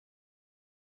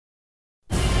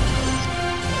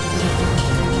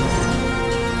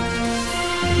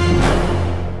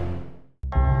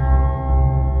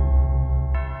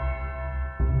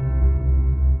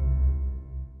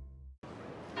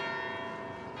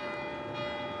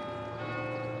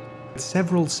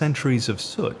Several centuries of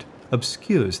soot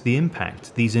obscures the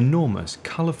impact these enormous,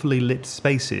 colourfully lit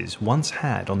spaces once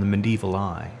had on the medieval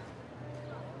eye.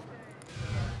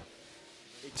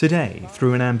 Today,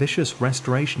 through an ambitious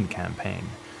restoration campaign,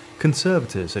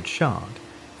 conservators at Chartres,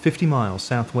 50 miles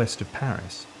southwest of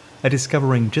Paris, are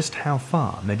discovering just how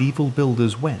far medieval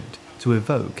builders went to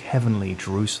evoke heavenly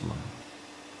Jerusalem.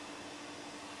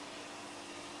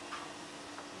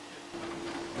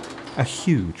 A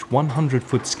huge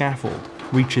 100-foot scaffold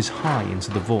reaches high into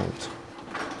the vault.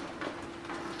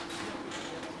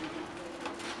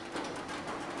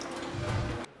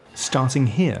 Starting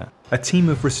here, a team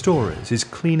of restorers is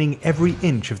cleaning every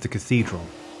inch of the cathedral.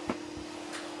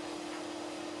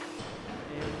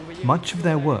 Much of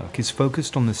their work is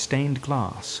focused on the stained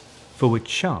glass, for which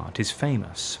Chartres is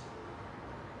famous.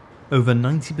 Over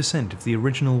 90% of the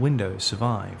original windows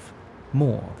survive,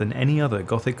 more than any other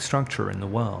Gothic structure in the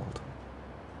world.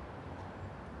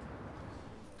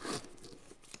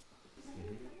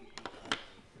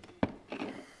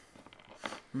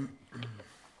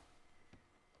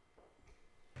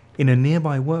 In a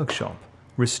nearby workshop,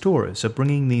 restorers are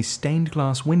bringing these stained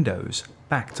glass windows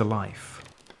back to life.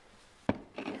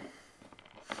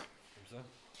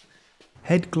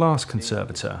 Head glass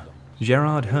conservator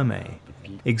Gérard Hermé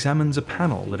examines a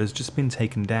panel that has just been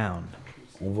taken down.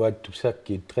 On voit tout ça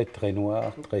qui est très très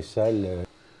noir, très sale.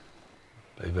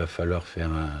 Il va falloir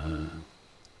faire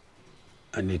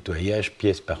un nettoyage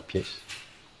pièce par pièce,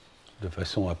 de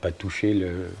façon à pas toucher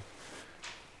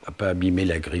à pas abîmer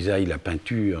la grisaille, la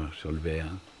peinture sur le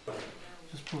verre.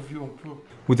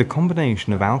 With a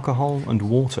combination of alcohol and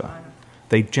water,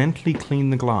 they gently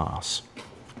clean the glass,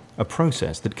 a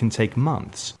process that can take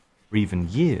months or even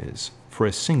years for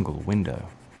a single window.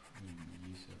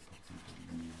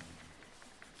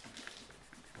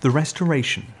 The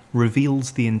restoration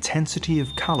reveals the intensity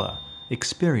of colour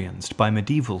experienced by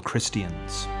medieval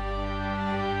Christians.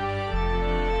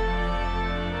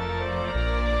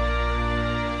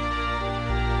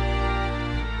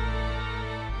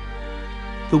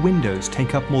 The windows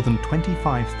take up more than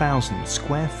 25,000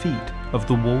 square feet of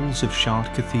the walls of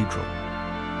Chartres Cathedral.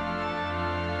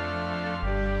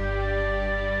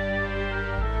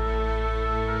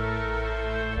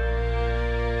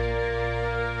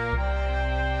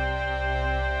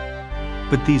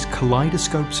 But these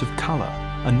kaleidoscopes of colour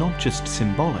are not just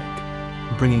symbolic,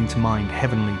 bringing to mind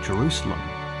heavenly Jerusalem.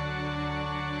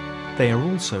 They are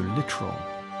also literal.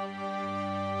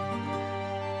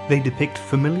 They depict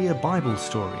familiar Bible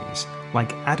stories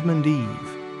like Adam and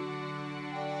Eve,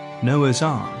 Noah's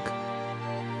Ark,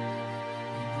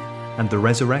 and the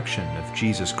resurrection of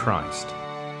Jesus Christ.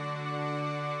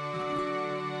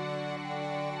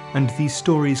 And these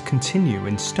stories continue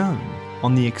in stone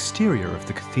on the exterior of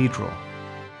the cathedral.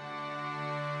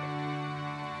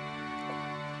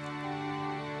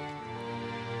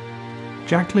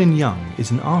 Jacqueline Young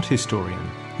is an art historian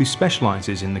who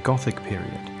specialises in the Gothic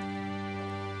period.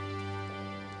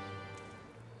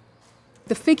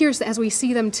 The figures as we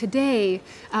see them today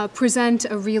present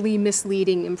a really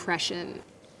misleading impression.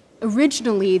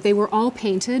 Originally, they were all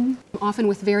painted, often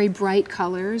with very bright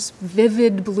colors,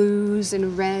 vivid blues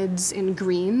and reds and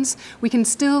greens. We can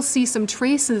still see some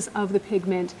traces of the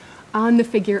pigment on the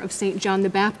figure of St. John the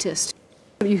Baptist.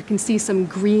 You can see some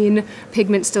green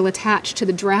pigment still attached to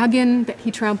the dragon that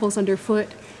he tramples underfoot,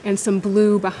 and some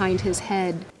blue behind his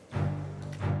head.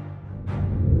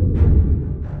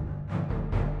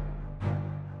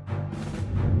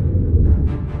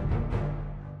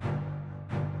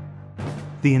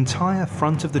 The entire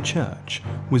front of the church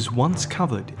was once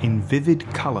covered in vivid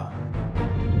colour,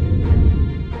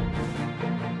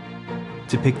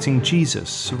 depicting Jesus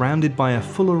surrounded by a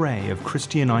full array of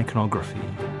Christian iconography.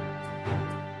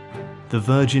 The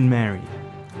Virgin Mary,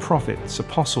 prophets,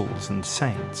 apostles, and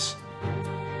saints.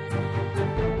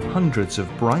 Hundreds of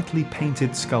brightly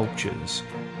painted sculptures,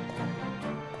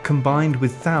 combined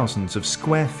with thousands of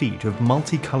square feet of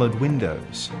multicoloured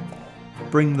windows,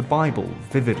 bring the Bible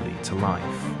vividly to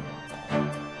life.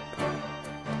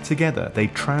 Together they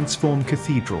transform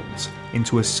cathedrals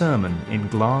into a sermon in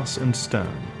glass and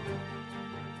stone.